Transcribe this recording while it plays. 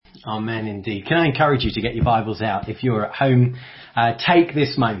Amen indeed. Can I encourage you to get your Bibles out? If you're at home, take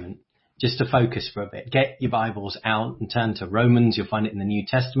this moment just to focus for a bit. Get your Bibles out and turn to Romans. You'll find it in the New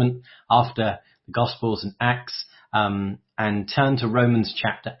Testament after the Gospels and Acts. And turn to Romans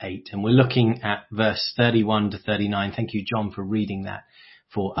chapter 8. And we're looking at verse 31 to 39. Thank you, John, for reading that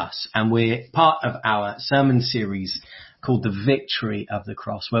for us. And we're part of our sermon series called The Victory of the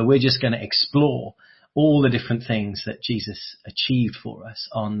Cross, where we're just going to explore all the different things that Jesus achieved for us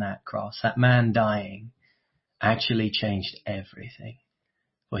on that cross. That man dying actually changed everything.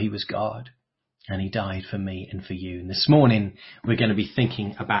 For he was God and he died for me and for you. And this morning we're going to be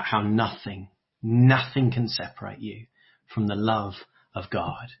thinking about how nothing can separate you from the love of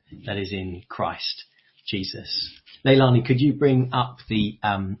God that is in Christ Jesus. Leilani, could you bring up the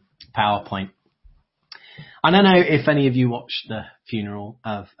PowerPoint? I don't know if any of you watched the funeral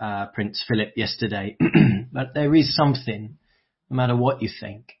of Prince Philip yesterday, but there is something, no matter what you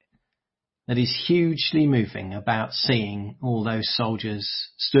think, that is hugely moving about seeing all those soldiers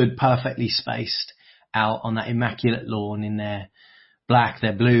stood perfectly spaced out on that immaculate lawn in their black,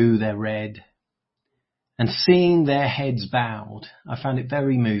 their blue, their red, and seeing their heads bowed. I found it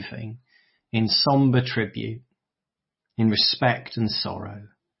very moving, in somber tribute, in respect and sorrow.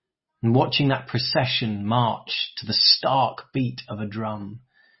 And watching that procession march to the stark beat of a drum.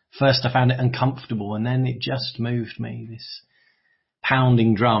 First I found it uncomfortable, and then it just moved me, this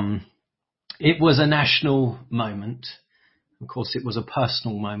pounding drum. It was a national moment. Of course, it was a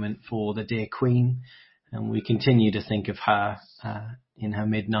personal moment for the dear Queen, and we continue to think of her in her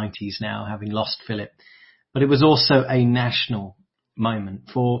mid-90s now, having lost Philip. But it was also a national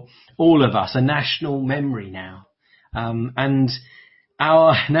moment for all of us, a national memory now. And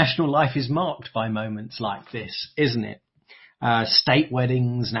our national life is marked by moments like this, isn't it? State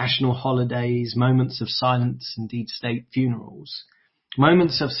weddings, national holidays, moments of silence, indeed state funerals.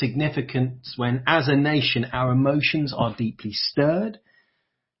 Moments of significance when, as a nation, our emotions are deeply stirred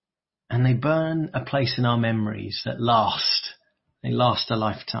and they burn a place in our memories that last. They last a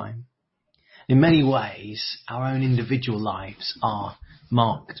lifetime. In many ways, our own individual lives are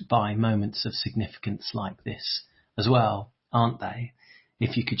marked by moments of significance like this as well, aren't they?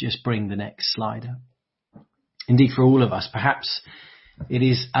 If you could just bring the next slide up. Indeed, for all of us, perhaps it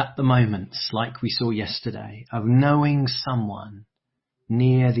is at the moments like we saw yesterday of knowing someone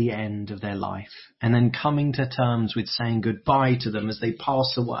near the end of their life and then coming to terms with saying goodbye to them as they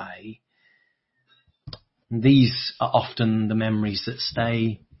pass away. These are often the memories that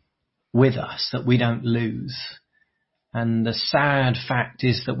stay with us, that we don't lose. And the sad fact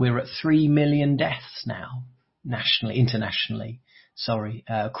is that we're at 3 million deaths now, internationally,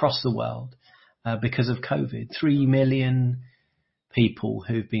 across the world, because of COVID. 3 million people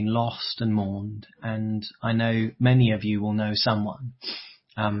who've been lost and mourned. And I know many of you will know someone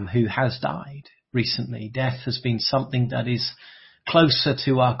who has died recently. Death has been something that is closer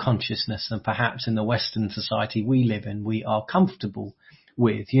to our consciousness than perhaps in the Western society we live in we are comfortable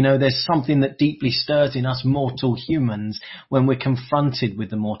with. You know, there's something that deeply stirs in us mortal humans when we're confronted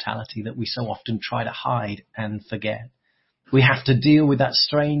with the mortality that we so often try to hide and forget. We have to deal with that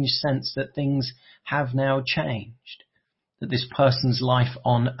strange sense that things have now changed, that this person's life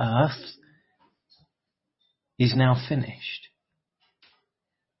on earth is now finished.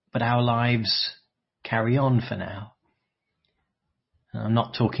 But our lives carry on for now. And I'm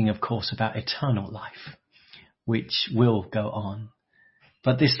not talking, of course, about eternal life, which will go on.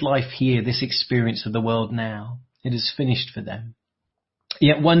 But this life here, this experience of the world now, it is finished for them.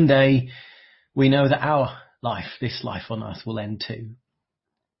 Yet one day we know that our life, this life on earth, will end too.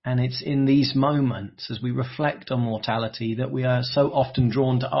 And it's in these moments, as we reflect on mortality, that we are so often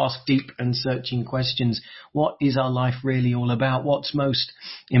drawn to ask deep and searching questions. What is our life really all about? What's most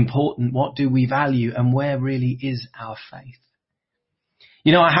important? What do we value? And where really is our faith?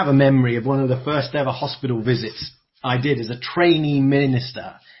 You know, I have a memory of one of the first ever hospital visits I did as a trainee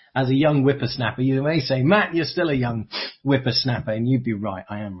minister, as a young whippersnapper. You may say, Matt, you're still a young whippersnapper, and you'd be right,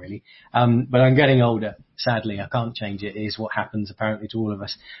 I am really. But I'm getting older, sadly. I can't change it. It is what happens apparently to all of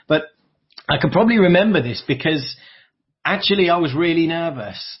us. But I could probably remember this because actually I was really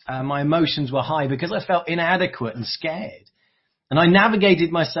nervous. My emotions were high because I felt inadequate and scared. And I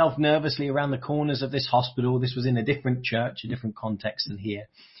navigated myself nervously around the corners of this hospital. This was in a different church, a different context than here.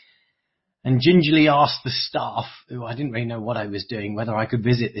 And gingerly asked the staff, who I didn't really know what I was doing, whether I could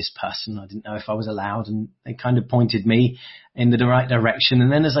visit this person. I didn't know if I was allowed, and they kind of pointed me in the right direction.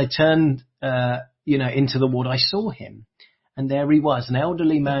 And then as I turned, into the ward, I saw him. And there he was, an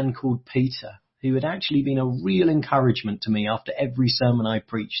elderly man called Peter, who had actually been a real encouragement to me after every sermon I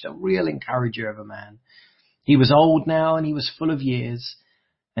preached, a real encourager of a man. He was old now and he was full of years,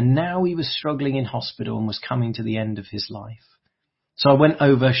 And now he was struggling in hospital and was coming to the end of his life. So I went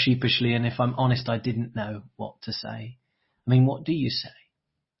over sheepishly, and if I'm honest, I didn't know what to say. I mean, what do you say?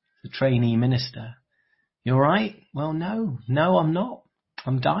 The trainee minister. You all right? Well, no, I'm not.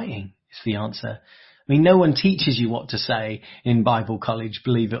 I'm dying, is the answer. I mean, no one teaches you what to say in Bible college,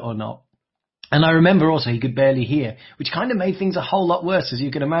 believe it or not. And I remember also he could barely hear, which kind of made things a whole lot worse, as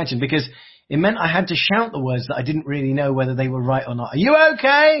you can imagine, because it meant I had to shout the words that I didn't really know whether they were right or not. Are you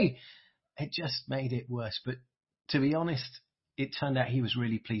okay? It just made it worse. But to be honest, it turned out he was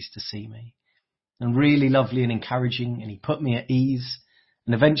really pleased to see me and really lovely and encouraging. And he put me at ease.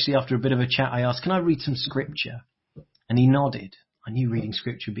 And eventually, after a bit of a chat, I asked, can I read some scripture? And he nodded. I knew reading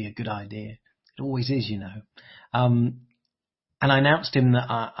scripture would be a good idea. It always is, you know. And I announced him that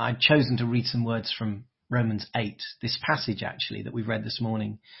I'd chosen to read some words from Romans 8, this passage actually that we've read this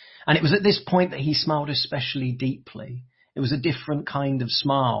morning. And it was at this point that he smiled especially deeply. It was a different kind of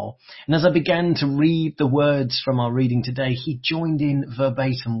smile. And as I began to read the words from our reading today, he joined in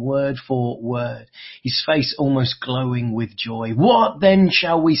verbatim, word for word, his face almost glowing with joy. What then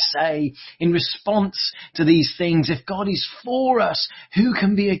shall we say in response to these things? If God is for us, who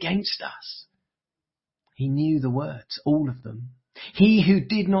can be against us? He knew the words, all of them. He who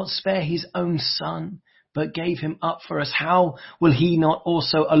did not spare his own son, but gave him up for us, how will he not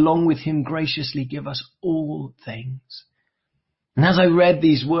also along with him graciously give us all things? And as I read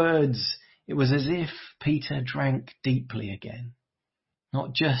these words, it was as if Peter drank deeply again,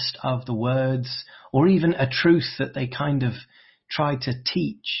 not just of the words or even a truth that they kind of tried to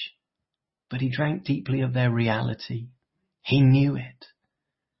teach, but he drank deeply of their reality. He knew it.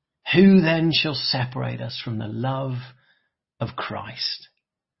 Who then shall separate us from the love of Christ?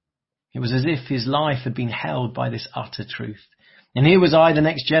 It was as if his life had been held by this utter truth. And here was I, the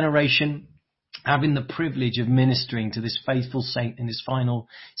next generation, having the privilege of ministering to this faithful saint in his final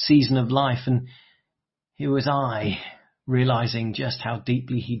season of life. And here was I, realizing just how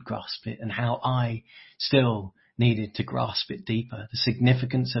deeply he'd grasped it and how I still needed to grasp it deeper, the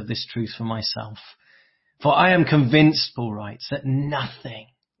significance of this truth for myself. For I am convinced, Paul writes, that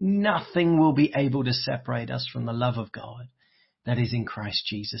nothing will be able to separate us from the love of God that is in Christ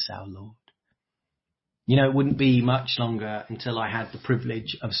Jesus our Lord. You know, it wouldn't be much longer until I had the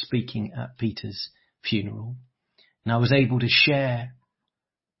privilege of speaking at Peter's funeral. And I was able to share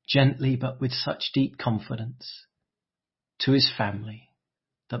gently but with such deep confidence to his family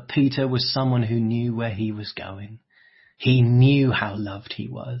that Peter was someone who knew where he was going. He knew how loved he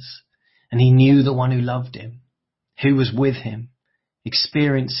was. And he knew the one who loved him, who was with him,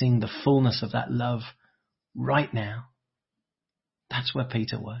 experiencing the fullness of that love right now. That's where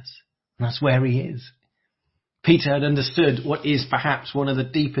Peter was. And that's where he is. Peter had understood what is perhaps one of the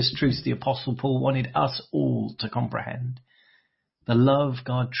deepest truths the Apostle Paul wanted us all to comprehend. The love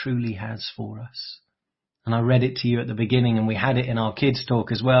God truly has for us. And I read it to you at the beginning, and we had it in our kids'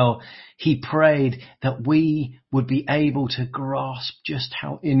 talk as well. He prayed that we would be able to grasp just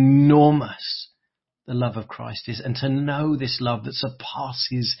how enormous the love of Christ is, and to know this love that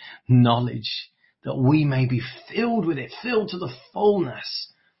surpasses knowledge, that we may be filled with it, filled to the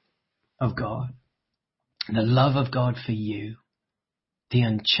fullness of God. The love of God for you, the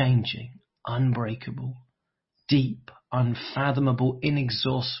unchanging, unbreakable, deep, unfathomable,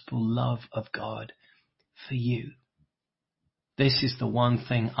 inexhaustible love of God for you. This is the one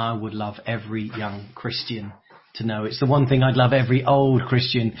thing I would love every young Christian to know. It's the one thing I'd love every old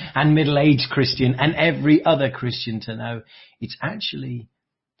Christian and middle-aged Christian and every other Christian to know. It's actually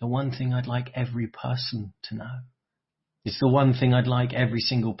the one thing I'd like every person to know. It's the one thing I'd like every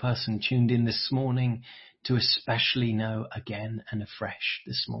single person tuned in this morning to especially know again and afresh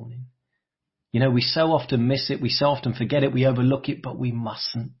this morning. You know, we so often miss it, we so often forget it, we overlook it, but we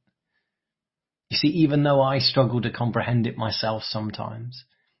mustn't. You see, even though I struggle to comprehend it myself sometimes,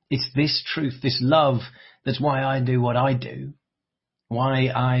 it's this truth, this love, that's why I do what I do. Why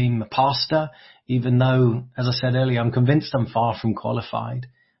I'm a pastor, even though, as I said earlier, I'm convinced I'm far from qualified.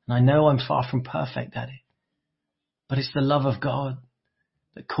 And I know I'm far from perfect at it. But it's the love of God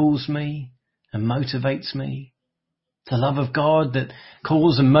that calls me and motivates me. The love of God that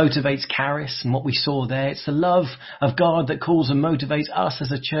calls and motivates Caris and what we saw there. It's the love of God that calls and motivates us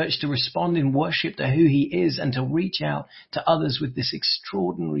as a church to respond in worship to who he is and to reach out to others with this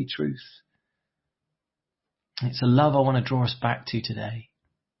extraordinary truth. It's a love I want to draw us back to today,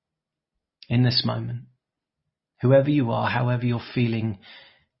 in this moment. Whoever you are, however you're feeling,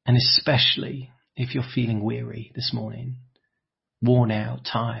 and especially if you're feeling weary this morning, worn out,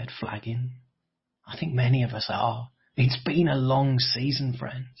 tired, flagging. I think many of us are. It's been a long season,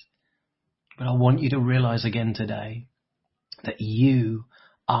 friends. But I want you to realize again today that you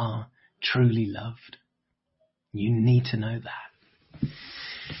are truly loved. You need to know that.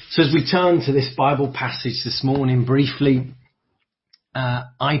 So as we turn to this Bible passage this morning briefly,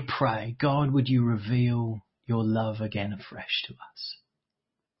 I pray, God, would you reveal your love again afresh to us?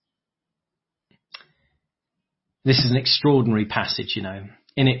 This is an extraordinary passage, you know.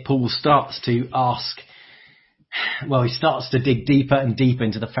 In it, Paul starts to he starts to dig deeper and deeper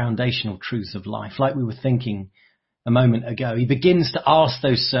into the foundational truths of life, like we were thinking a moment ago. He begins to ask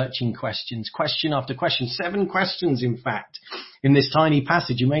those searching questions, question after question, 7 questions, in fact, in this tiny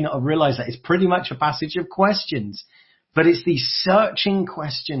passage. You may not have realized that it's pretty much a passage of questions, but it's these searching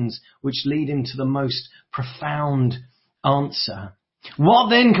questions which lead him to the most profound answer. What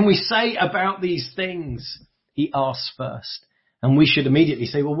then can we say about these things? He asks first. And we should immediately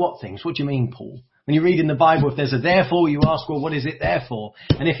say, well, what things? What do you mean, Paul? When you read in the Bible, if there's a therefore, you ask, well, what is it there for?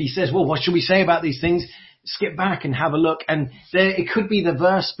 And if he says, well, what should we say about these things? Skip back and have a look. And there, it could be the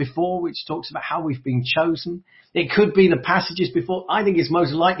verse before, which talks about how we've been chosen. It could be the passages before. I think it's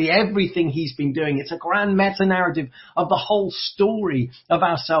most likely everything he's been doing. It's a grand meta-narrative of the whole story of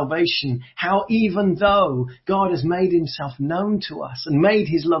our salvation. How even though God has made himself known to us and made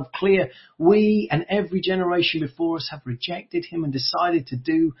his love clear, we and every generation before us have rejected him and decided to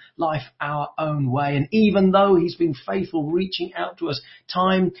do life our own way. And even though he's been faithful, reaching out to us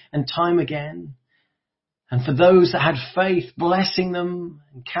time and time again, and for those that had faith, blessing them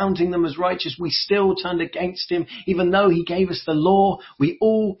and counting them as righteous, we still turned against him. Even though he gave us the law, we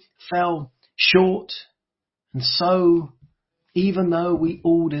all fell short. And so, even though we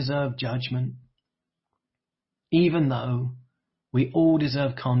all deserve judgment, even though we all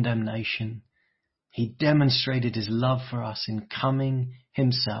deserve condemnation, he demonstrated his love for us in coming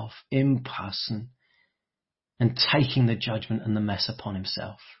himself in person and taking the judgment and the mess upon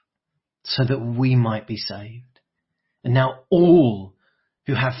himself, so that we might be saved. And now all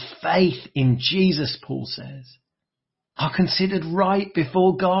who have faith in Jesus, Paul says, are considered right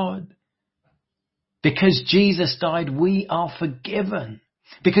before God. Because Jesus died, we are forgiven.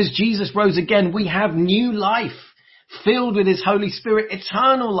 Because Jesus rose again, we have new life, filled with his Holy Spirit,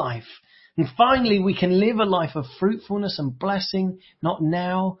 eternal life. And finally, we can live a life of fruitfulness and blessing, not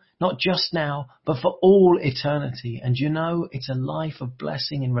now, not just now, but for all eternity. And you know, it's a life of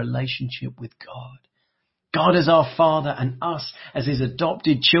blessing in relationship with God. God as our Father and us as his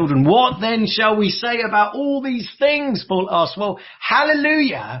adopted children. What then shall we say about all these things? Paul asks. Well,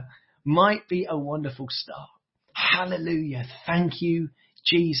 hallelujah might be a wonderful start. Hallelujah. Thank you,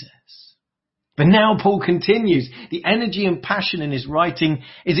 Jesus. But now Paul continues. The energy and passion in his writing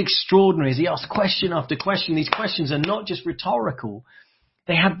is extraordinary as he asks question after question. These questions are not just rhetorical.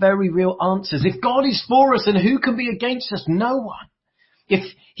 They have very real answers. If God is for us, then who can be against us? No one. If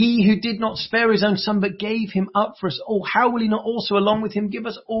he who did not spare his own son but gave him up for us all, how will he not also along with him give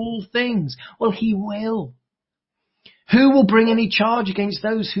us all things? Well, he will. Who will bring any charge against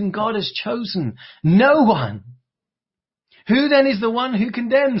those whom God has chosen? No one. Who then is the one who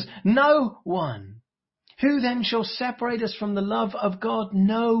condemns? No one. Who then shall separate us from the love of God?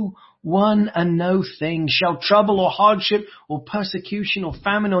 No one and no thing. Shall trouble or hardship or persecution or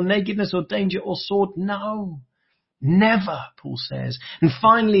famine or nakedness or danger or sword? No, never, Paul says. And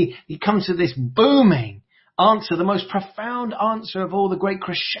finally, he comes to this booming answer, the most profound answer of all, the great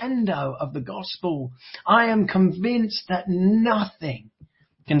crescendo of the gospel. I am convinced that nothing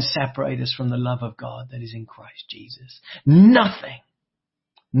can separate us from the love of God that is in Christ Jesus. Nothing.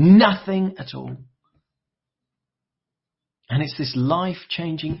 Nothing at all. And it's this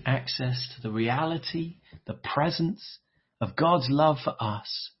life-changing access to the reality, the presence of God's love for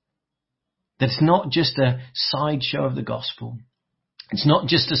us, that's not just a sideshow of the gospel. It's not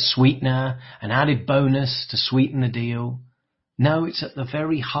just a sweetener, an added bonus to sweeten the deal. No, it's at the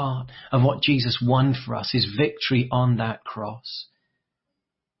very heart of what Jesus won for us, his victory on that cross.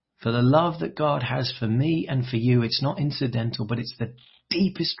 For the love that God has for me and for you, it's not incidental, but it's the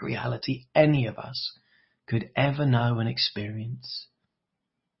deepest reality any of us could ever know and experience.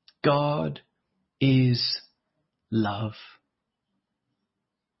 God is love.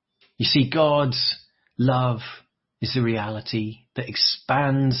 You see, God's love is the reality that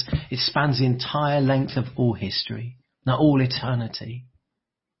expands. It spans the entire length of all history, not all eternity.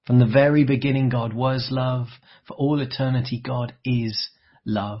 From the very beginning, God was love. For all eternity, God is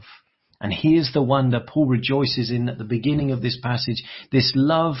love. And here's the wonder Paul rejoices in at the beginning of this passage, this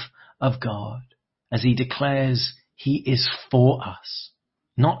love of God, as he declares he is for us,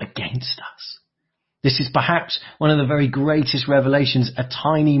 not against us. This is perhaps one of the very greatest revelations a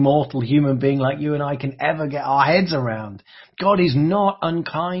tiny mortal human being like you and I can ever get our heads around. God is not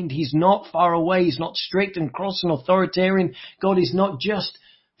unkind. He's not far away. He's not strict and cross and authoritarian. God is not just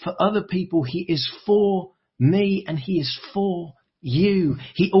for other people. He is for me and he is for you.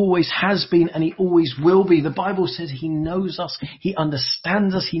 He always has been and he always will be. The Bible says he knows us. He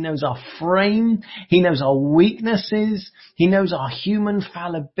understands us. He knows our frame. He knows our weaknesses. He knows our human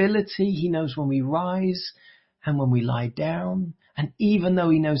fallibility. He knows when we rise and when we lie down. And even though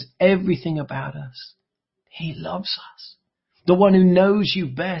he knows everything about us, he loves us. The one who knows you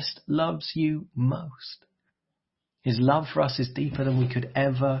best loves you most. His love for us is deeper than we could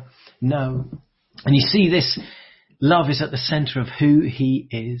ever know. And you see, this love is at the center of who he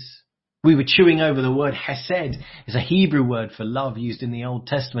is. We were chewing over the word hesed. It's a Hebrew word for love used in the Old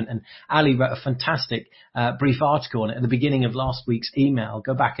Testament. And Ali wrote a fantastic brief article on it at the beginning of last week's email.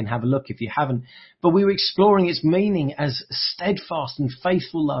 Go back and have a look if you haven't. But we were exploring its meaning as steadfast and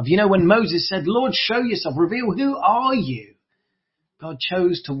faithful love. You know, when Moses said, Lord, show yourself, reveal who are you? God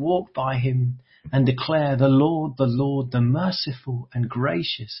chose to walk by him and declare the Lord, the merciful and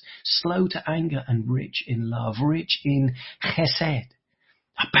gracious, slow to anger and rich in love, rich in chesed,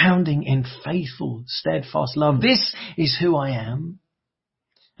 abounding in faithful, steadfast love. This is who I am.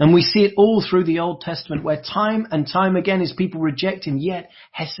 And we see it all through the Old Testament where time and time again his people reject him, yet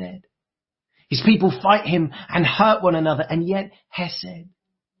hesed. His people fight him and hurt one another, and yet hesed.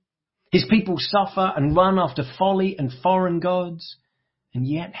 His people suffer and run after folly and foreign gods, and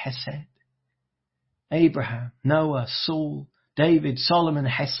yet hesed. Abraham, Noah, Saul, David, Solomon,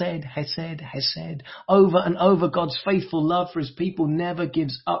 hesed, hesed, hesed. Over and over, God's faithful love for his people never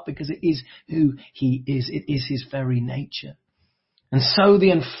gives up because it is who he is. It is his very nature. And so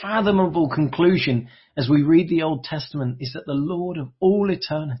the unfathomable conclusion as we read the Old Testament is that the Lord of all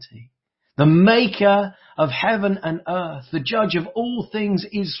eternity, the maker of heaven and earth, the judge of all things,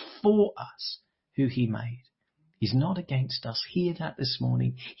 is for us who he made. He's not against us. Hear that this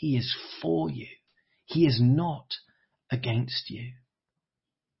morning. He is for you. He is not against you.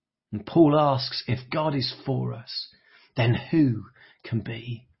 And Paul asks, if God is for us, then who can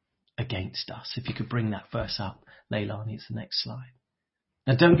be against us? If you could bring that verse up, Leilani, it's the next slide.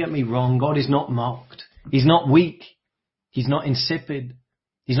 Now don't get me wrong, God is not mocked. He's not weak. He's not insipid.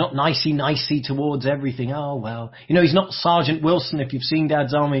 He's not nicey towards everything. Oh, well, he's not Sergeant Wilson if you've seen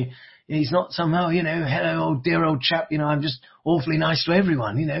Dad's Army. He's not somehow, hello, old dear old chap, I'm just awfully nice to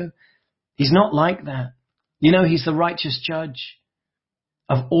everyone, He's not like that. He's the righteous judge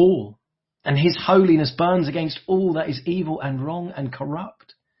of all. And his holiness burns against all that is evil and wrong and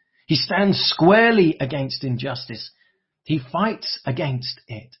corrupt. He stands squarely against injustice. He fights against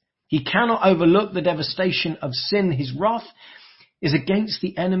it. He cannot overlook the devastation of sin. His wrath is against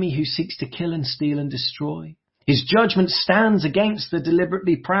the enemy who seeks to kill and steal and destroy. His judgment stands against the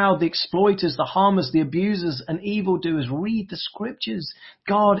deliberately proud, the exploiters, the harmers, the abusers and evildoers. Read the scriptures.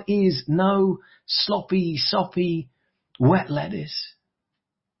 God is no sloppy, soppy, wet lettuce.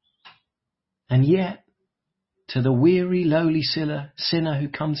 And yet, to the weary, lowly sinner who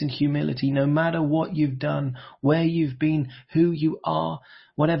comes in humility, no matter what you've done, where you've been, who you are,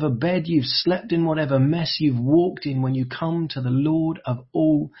 whatever bed you've slept in, whatever mess you've walked in, when you come to the Lord of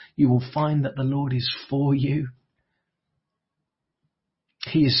all, you will find that the Lord is for you.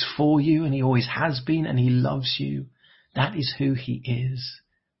 He is for you and he always has been and he loves you. That is who he is.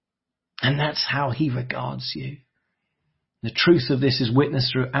 And that's how he regards you. The truth of this is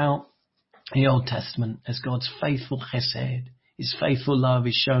witnessed throughout the Old Testament as God's faithful chesed, his faithful love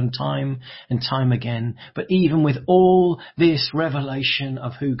is shown time and time again. But even with all this revelation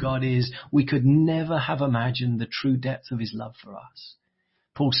of who God is, we could never have imagined the true depth of his love for us.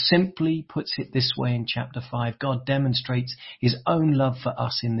 Paul simply puts it this way in chapter 5. God demonstrates his own love for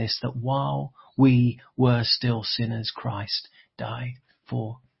us in this, that while we were still sinners, Christ died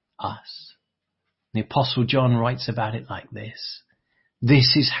for us. The Apostle John writes about it like this.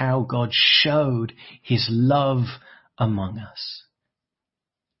 This is how God showed his love among us.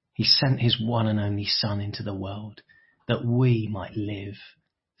 He sent his one and only Son into the world that we might live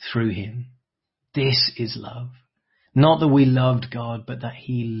through him. This is love. Not that we loved God, but that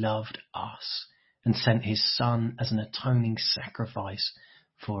he loved us and sent his Son as an atoning sacrifice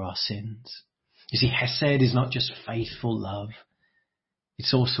for our sins. You see, Hesed is not just faithful love.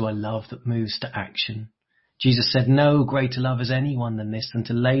 It's also a love that moves to action. Jesus said, no greater love has anyone than this, than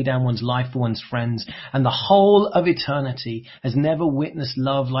to lay down one's life for one's friends. And the whole of eternity has never witnessed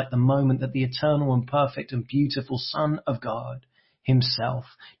love like the moment that the eternal and perfect and beautiful Son of God himself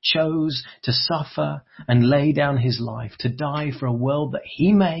chose to suffer and lay down his life, to die for a world that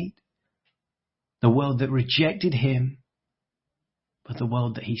he made, the world that rejected him, but the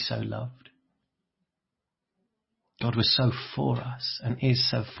world that he so loved. God was so for us and is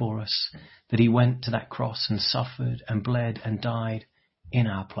so for us that he went to that cross and suffered and bled and died in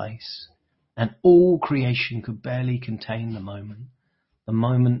our place. And all creation could barely contain the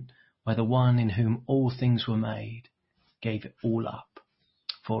moment where the one in whom all things were made gave it all up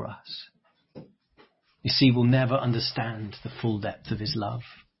for us. You see, we'll never understand the full depth of his love.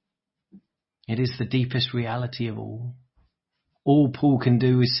 It is the deepest reality of all. All Paul can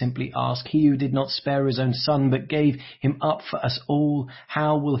do is simply ask, he who did not spare his own son but gave him up for us all,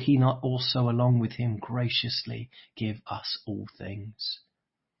 how will he not also along with him graciously give us all things?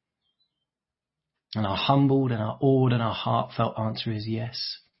 And our humbled and our awed and our heartfelt answer is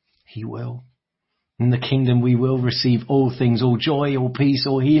yes, he will. In the kingdom we will receive all things, all joy, all peace,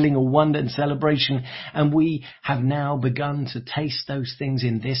 all healing, all wonder and celebration. And we have now begun to taste those things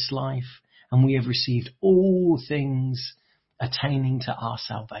in this life. And we have received all things attaining to our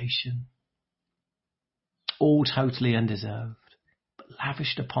salvation. All totally undeserved, but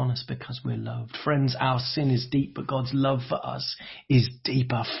lavished upon us because we're loved. Friends, our sin is deep, but God's love for us is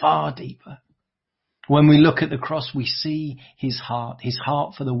deeper, far deeper. When we look at the cross, we see his heart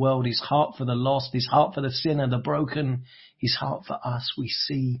for the world, his heart for the lost, his heart for the sinner, the broken, his heart for us. We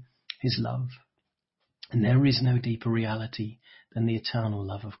see his love. And there is no deeper reality than the eternal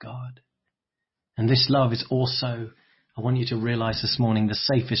love of God. And this love is also, I want you to realize this morning, the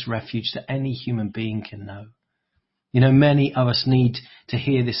safest refuge that any human being can know. You know, many of us need to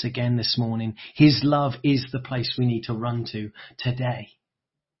hear this again this morning. His love is the place we need to run to today.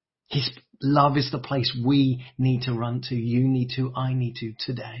 His love is the place we need to run to. You need to, I need to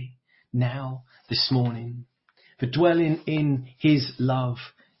today, now, this morning. For dwelling in his love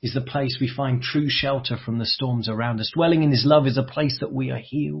is the place we find true shelter from the storms around us. Dwelling in his love is a place that we are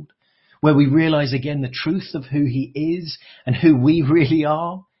healed, where we realize again the truth of who he is and who we really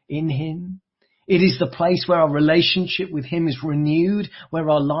are in him. It is the place where our relationship with him is renewed, where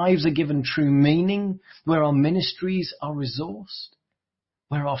our lives are given true meaning, where our ministries are resourced,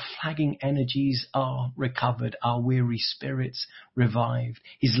 where our flagging energies are recovered, our weary spirits revived.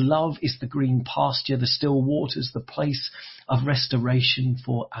 His love is the green pasture, the still waters, the place of restoration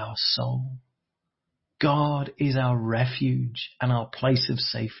for our soul. God is our refuge and our place of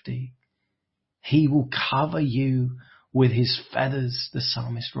safety. He will cover you with his feathers, the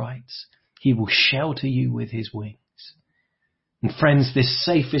psalmist writes. He will shelter you with his wings. And friends, this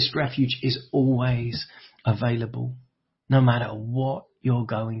safest refuge is always available, no matter what you're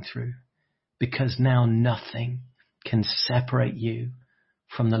going through, because now nothing can separate you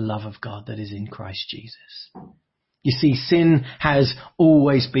from the love of God that is in Christ Jesus. You see, sin has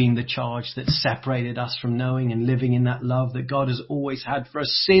always been the charge that separated us from knowing and living in that love that God has always had for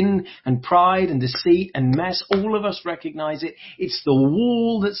us. Sin and pride and deceit and mess, all of us recognize it. It's the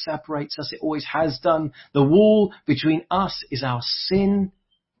wall that separates us. It always has done. The wall between us is our sin.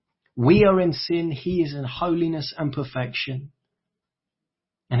 We are in sin. He is in holiness and perfection.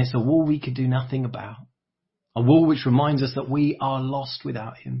 And it's a wall we could do nothing about. A wall which reminds us that we are lost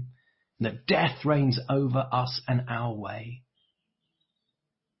without him. That death reigns over us and our way.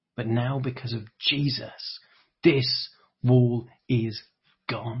 But now, because of Jesus, this wall is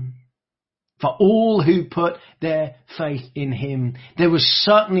gone. For all who put their faith in him, there was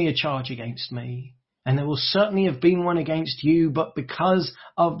certainly a charge against me, and there will certainly have been one against you, but because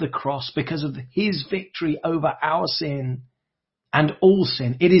of the cross, because of his victory over our sin and all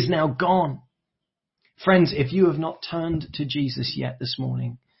sin, it is now gone. Friends, if you have not turned to Jesus yet this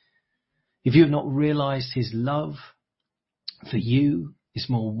morning, if you have not realized his love for you is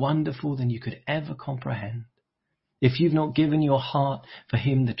more wonderful than you could ever comprehend, if you've not given your heart for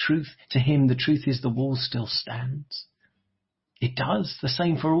him, the truth is the wall still stands. It does, the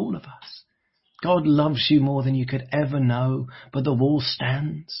same for all of us. God loves you more than you could ever know, but the wall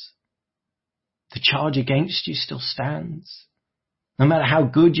stands. The charge against you still stands. No matter how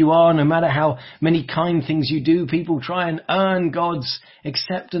good you are, no matter how many kind things you do, people try and earn God's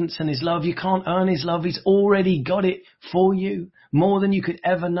acceptance and his love. You can't earn his love. He's already got it for you, more than you could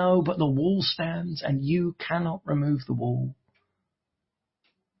ever know. But the wall stands and you cannot remove the wall.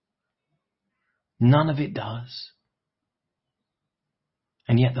 None of it does.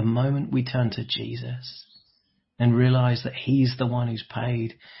 And yet the moment we turn to Jesus and realize that he's the one who's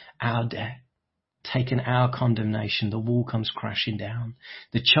paid our debt, taken our condemnation, the wall comes crashing down.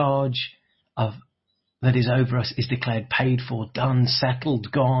 The charge that is over us is declared paid for, done,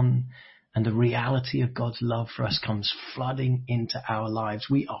 settled, gone. And the reality of God's love for us comes flooding into our lives.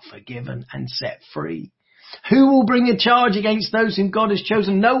 We are forgiven and set free. Who will bring a charge against those whom God has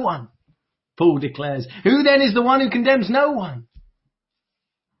chosen? No one, Paul declares. Who then is the one who condemns? No one.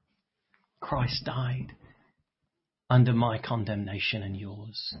 Christ died under my condemnation and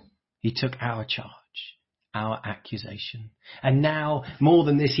yours. He took our charge, our accusation. And now, more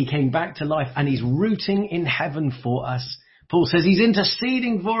than this, he came back to life and he's rooting in heaven for us. Paul says he's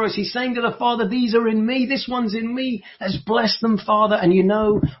interceding for us. He's saying to the Father, these are in me. This one's in me. Let's bless them, Father. And you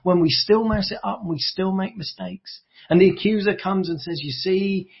know, when we still mess it up and we still make mistakes, and the accuser comes and says, you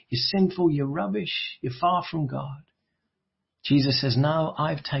see, you're sinful, you're rubbish, you're far from God. Jesus says, no,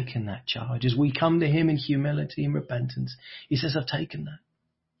 I've taken that charge. As we come to him in humility and repentance, he says, I've taken that.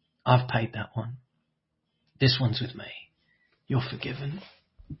 I've paid that one. This one's with me. You're forgiven.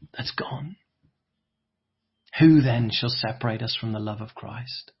 That's gone. Who then shall separate us from the love of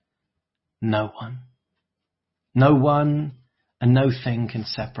Christ? No one. No one and no thing can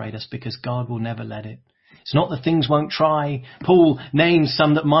separate us, because God will never let it. It's not that things won't try. Paul names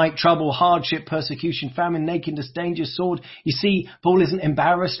some that might: trouble, hardship, persecution, famine, nakedness, danger, sword. You see, Paul isn't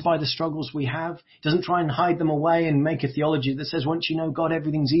embarrassed by the struggles we have. He doesn't try and hide them away and make a theology that says once you know God,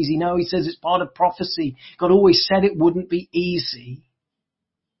 everything's easy. No, he says it's part of prophecy. God always said it wouldn't be easy.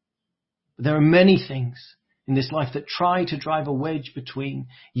 But there are many things in this life that try to drive a wedge between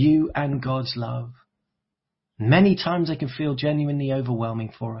you and God's love. Many times they can feel genuinely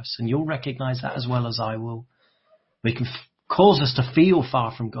overwhelming for us, and you'll recognize that as well as I will. They can cause us to feel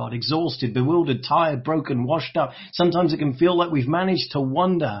far from God, exhausted, bewildered, tired, broken, washed up. Sometimes it can feel like we've managed to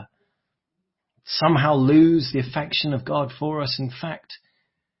wander, somehow lose the affection of God for us. In fact,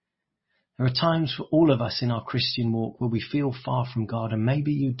 there are times for all of us in our Christian walk where we feel far from God, and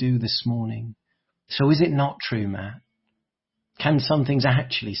maybe you do this morning. So is it not true, Matt? Can some things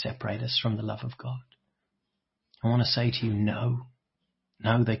actually separate us from the love of God? I want to say to you, no.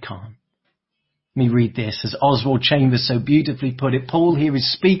 No, they can't. Let me read this. As Oswald Chambers so beautifully put it, Paul here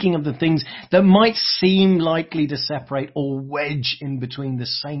is speaking of the things that might seem likely to separate or wedge in between the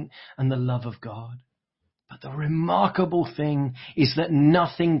saint and the love of God. But the remarkable thing is that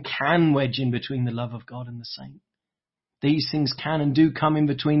nothing can wedge in between the love of God and the saint. These things can and do come in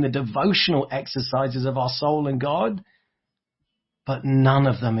between the devotional exercises of our soul and God, but none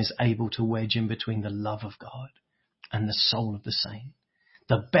of them is able to wedge in between the love of God and the soul of the saint.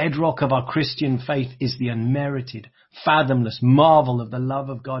 The bedrock of our Christian faith is the unmerited, fathomless marvel of the love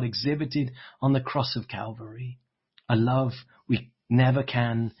of God exhibited on the cross of Calvary, a love we never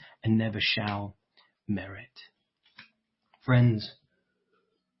can and never shall merit. Friends,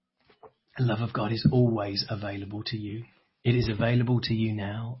 the love of God is always available to you. It is available to you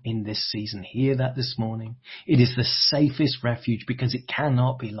now in this season. Hear that this morning. It is the safest refuge because it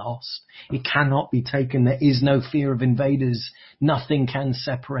cannot be lost. It cannot be taken. There is no fear of invaders. Nothing can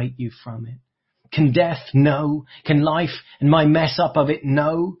separate you from it. Can death? No. Can life and my mess up of it?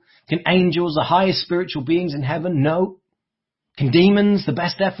 No. Can angels, the highest spiritual beings in heaven? No. Can demons, the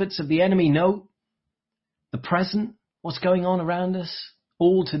best efforts of the enemy? No. The present, what's going on around us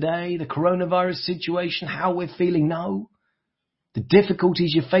all today, the coronavirus situation, how we're feeling? No. The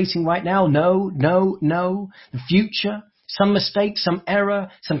difficulties you're facing right now? No, no, no. The future? Some mistake, some error,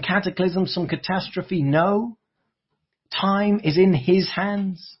 some cataclysm, some catastrophe? No. Time is in his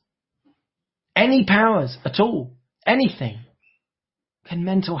hands. Any powers at all, anything. Can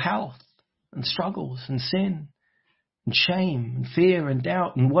mental health and struggles and sin and shame and fear and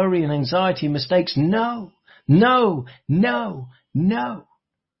doubt and worry and anxiety and mistakes? No, no, no, no.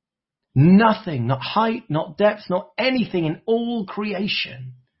 Nothing, not height, not depth, not anything in all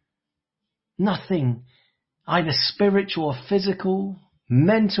creation. Nothing, either spiritual or physical,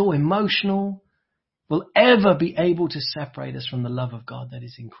 mental, emotional, will ever be able to separate us from the love of God that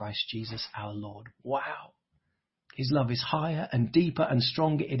is in Christ Jesus our Lord. Wow. His love is higher and deeper and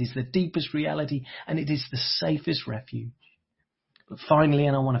stronger. It is the deepest reality and it is the safest refuge. But finally,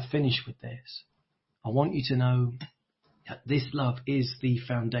 and I want to finish with this, I want you to know that this love is the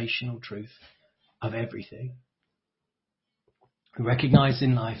foundational truth of everything. We recognize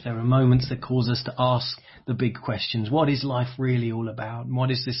in life there are moments that cause us to ask the big questions. What is life really all about? And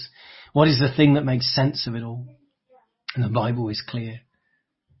what is the thing that makes sense of it all? And the Bible is clear.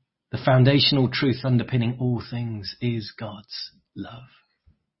 The foundational truth underpinning all things is God's love.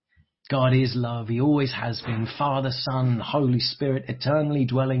 God is love. He always has been. Father, Son, Holy Spirit, eternally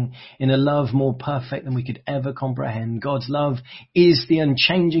dwelling in a love more perfect than we could ever comprehend. God's love is the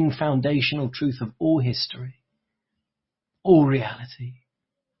unchanging foundational truth of all history, all reality.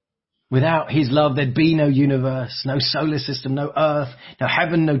 Without his love, there'd be no universe, no solar system, no earth, no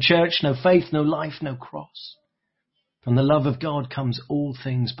heaven, no church, no faith, no life, no cross. From the love of God comes all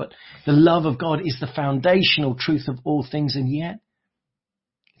things, but the love of God is the foundational truth of all things, and yet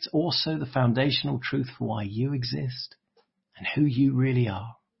it's also the foundational truth for why you exist and who you really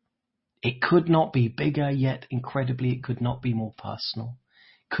are. It could not be bigger, yet incredibly, it could not be more personal.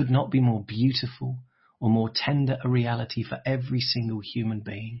 It could not be more beautiful or more tender a reality for every single human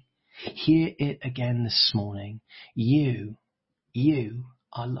being. Hear it again this morning. You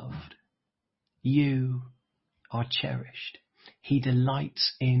are loved. You are cherished. He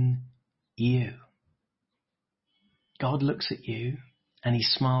delights in you. God looks at you and he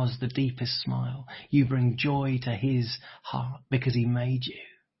smiles the deepest smile. You bring joy to his heart because he made you.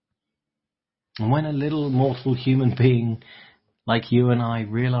 And when a little mortal human being like you and I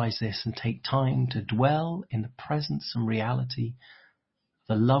realize this and take time to dwell in the presence and reality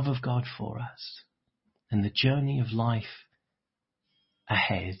of the love of God for us, then the journey of life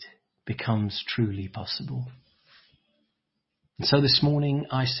ahead becomes truly possible. And so this morning,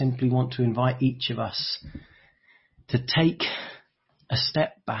 I simply want to invite each of us to take a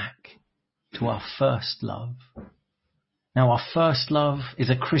step back to our first love. Now, our first love is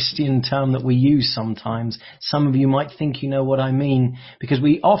a Christian term that we use sometimes. Some of you might think you know what I mean, because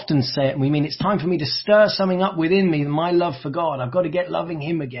we often say it and we mean it's time for me to stir something up within me, my love for God. I've got to get loving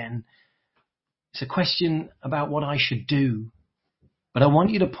him again. It's a question about what I should do. But I want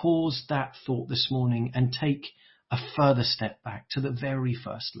you to pause that thought this morning and take a further step back to the very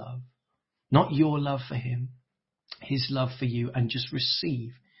first love. Not your love for him, his love for you, and just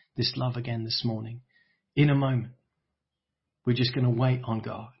receive this love again this morning. In a moment, we're just going to wait on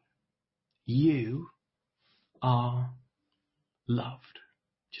God. You are loved.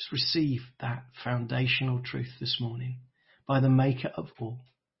 Just receive that foundational truth this morning by the maker of all.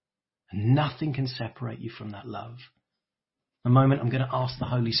 And nothing can separate you from that love. In a moment, I'm going to ask the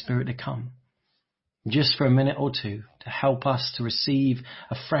Holy Spirit to come just for a minute or two to help us to receive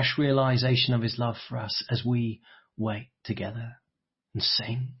a fresh realization of his love for us as we wait together and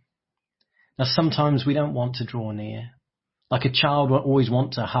sing. Now, sometimes we don't want to draw near. Like a child will always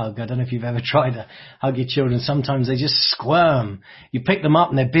want to hug. I don't know if you've ever tried to hug your children. Sometimes they just squirm. You pick them up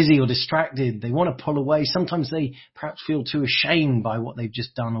and they're busy or distracted. They want to pull away. Sometimes they perhaps feel too ashamed by what they've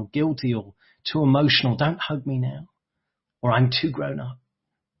just done or guilty or too emotional. Don't hug me now. Or I'm too grown up.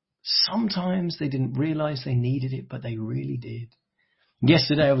 Sometimes they didn't realize they needed it, but they really did.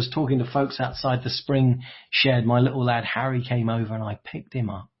 Yesterday I was talking to folks outside the spring shed. My little lad Harry came over and I picked him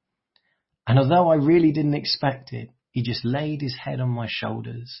up. And although I really didn't expect it, he just laid his head on my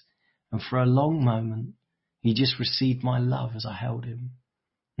shoulders. And for a long moment, he just received my love as I held him.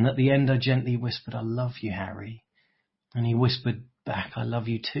 And at the end, I gently whispered, I love you, Harry. And he whispered back, I love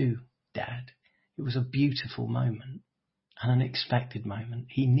you too, Dad. It was a beautiful moment. An unexpected moment.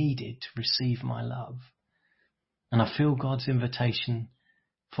 He needed to receive my love. And I feel God's invitation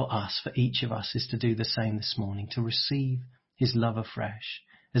for us, for each of us, is to do the same this morning, to receive his love afresh,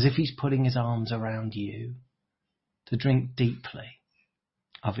 as if he's putting his arms around you, to drink deeply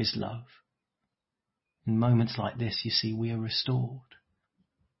of his love. In moments like this, you see, we are restored.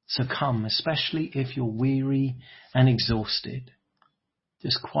 So come, especially if you're weary and exhausted,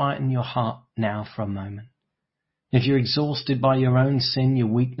 just quieten your heart now for a moment. If you're exhausted by your own sin, your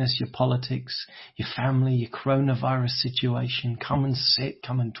weakness, your politics, your family, your coronavirus situation, come and sit,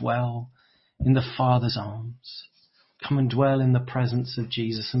 come and dwell in the Father's arms. Come and dwell in the presence of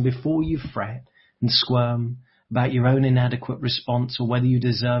Jesus. And before you fret and squirm about your own inadequate response or whether you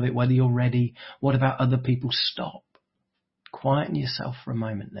deserve it, whether you're ready, what about other people? Stop. Quieten yourself for a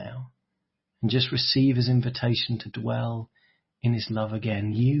moment now and just receive his invitation to dwell in his love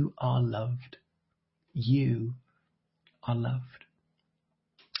again. You are loved. You are loved.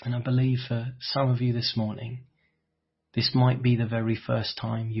 And I believe for some of you this morning, this might be the very first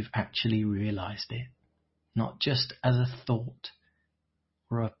time you've actually realized it. Not just as a thought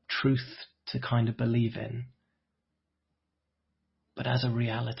or a truth to kind of believe in, but as a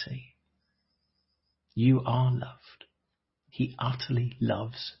reality. You are loved. He utterly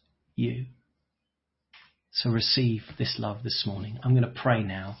loves you. So receive this love this morning. I'm going to pray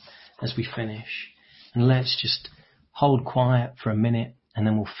now as we finish. And let's just hold quiet for a minute, and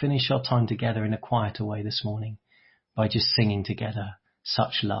then we'll finish our time together in a quieter way this morning by just singing together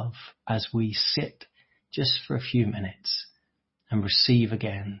such love as we sit just for a few minutes and receive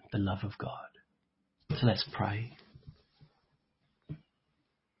again the love of God. So let's pray.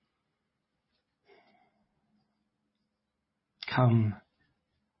 Come,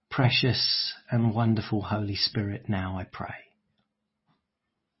 precious and wonderful Holy Spirit, now I pray.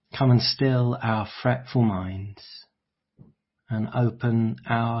 Come and still our fretful minds and open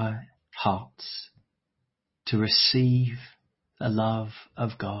our hearts to receive the love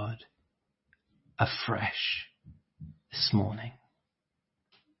of God afresh this morning.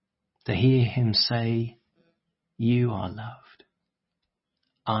 To hear him say, you are loved.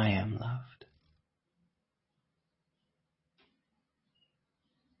 I am loved.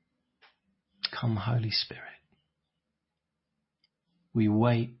 come, Holy Spirit. We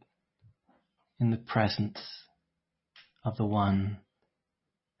wait in the presence of the one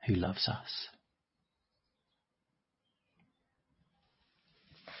who loves us.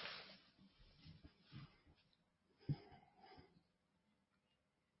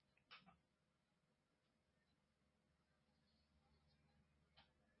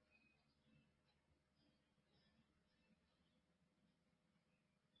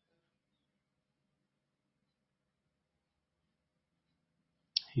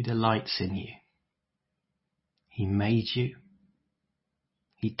 He delights in you. He made you.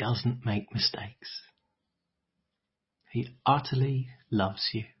 He doesn't make mistakes. He utterly loves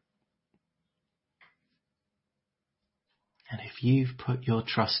you. And if you've put your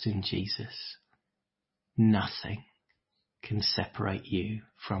trust in Jesus, nothing can separate you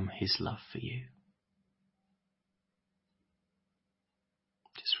from his love for you.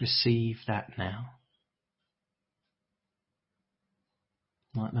 Just receive that now.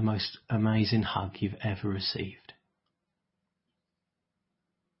 Like the most amazing hug you've ever received.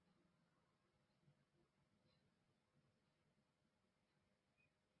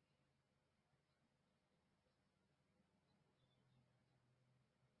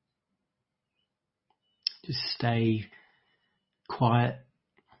 Just stay quiet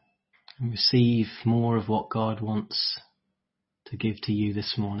and receive more of what God wants to give to you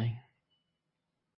this morning.